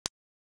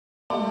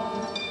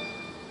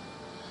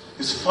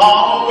His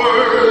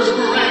followers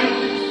were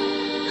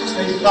angry because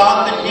they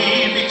thought that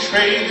he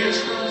betrayed their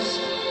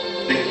trust.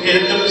 They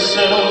hid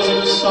themselves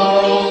in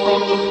sorrow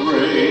from the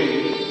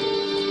fray,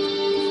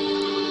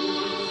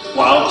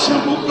 while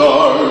temple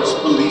guards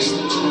policed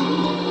the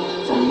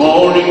tomb from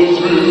morning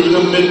through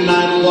the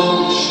midnight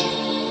watch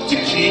to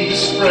keep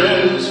his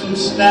friends from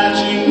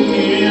snatching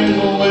him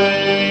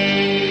away.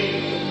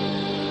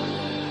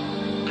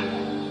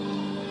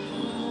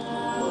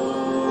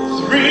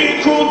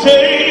 3 cool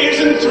days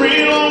and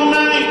 3 long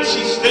nights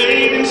he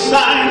stayed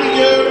inside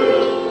the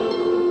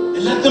earth,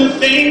 and let them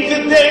think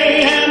that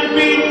they had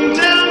beaten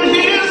down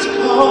his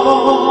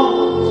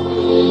cause.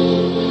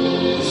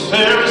 The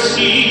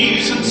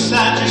Pharisees and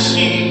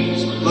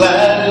Sadducees were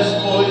glad his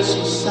voice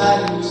was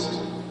silenced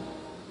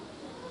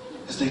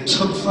as they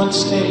took front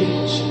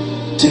stage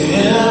to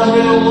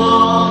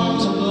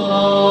everyone's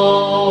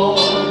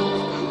applause.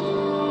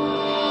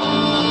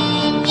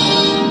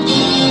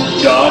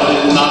 God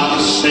had not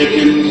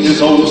forsaken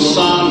his own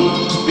son.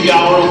 The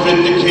hour of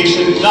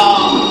vindication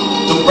dawned.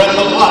 The breath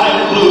of life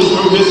blew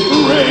through his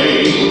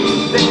brain.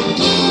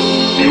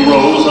 He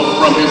rose up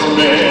from his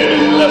bed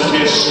and left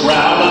his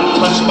shroud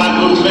untouched by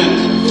movement.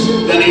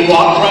 Then he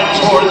walked right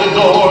toward the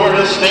door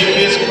to stake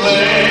his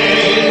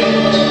claim.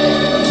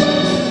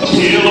 A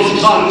peal of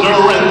thunder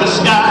rent the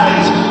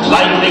skies.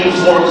 Lightning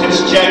forked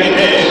its jagged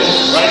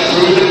edge right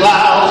through the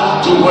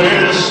clouds to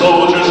where the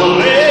soldiers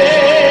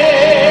lay.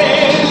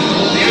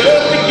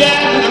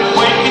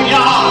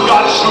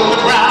 God shook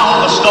the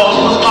ground, the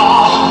stone was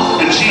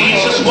gone, and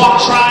Jesus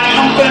walked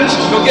triumphant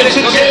to get it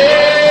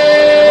today.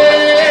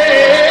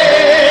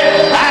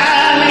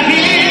 And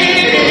he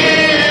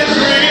is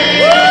risen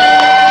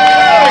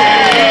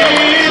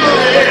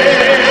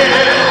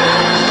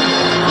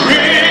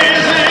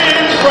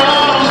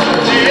from the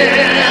dead.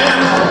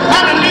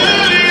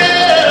 Hallelujah,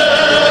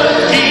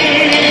 he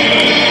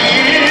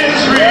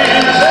is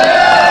risen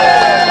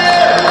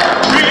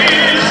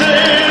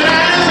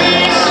as he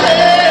said.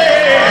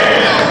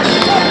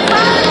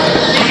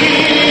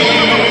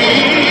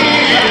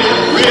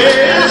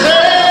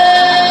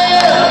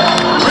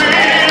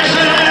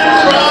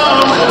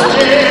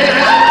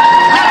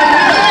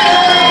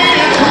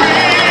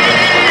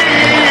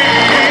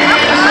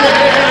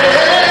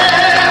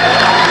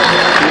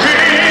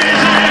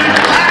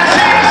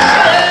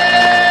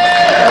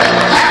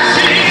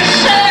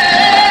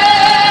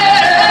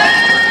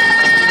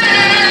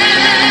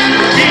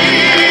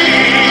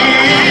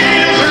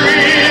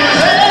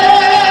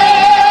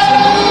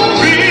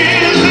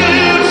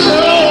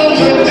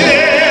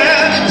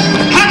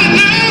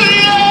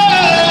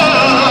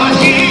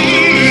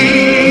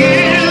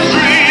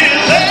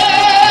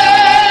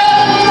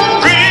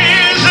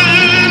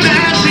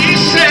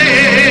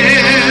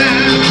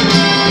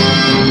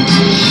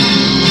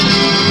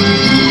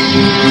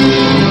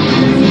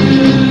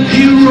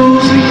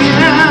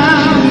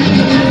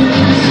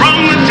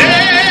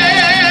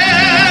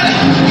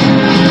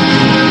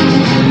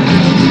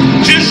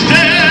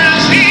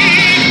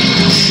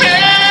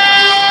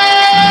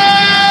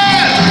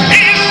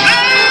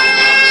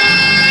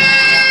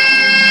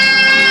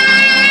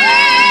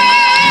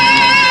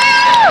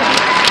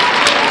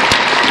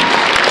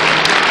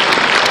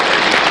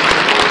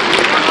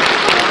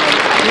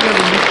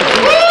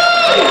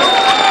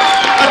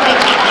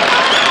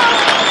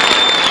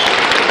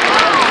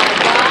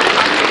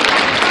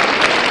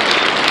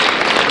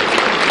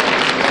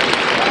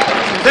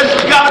 This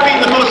has got to be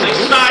the most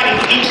exciting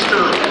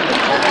Easter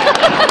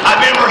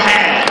I've ever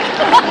had.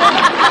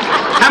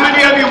 How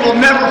many of you will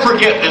never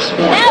forget this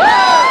morning?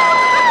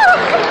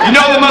 You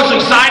know the most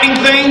exciting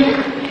thing?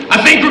 I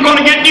think we're going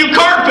to get new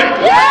carpet.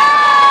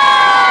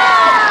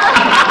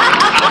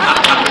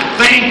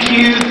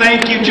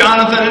 Thank you,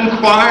 Jonathan and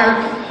choir.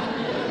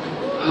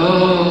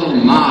 Oh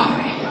my!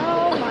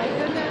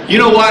 You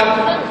know what,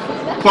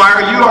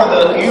 choir?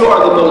 You are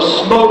the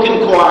most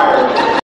smoking choir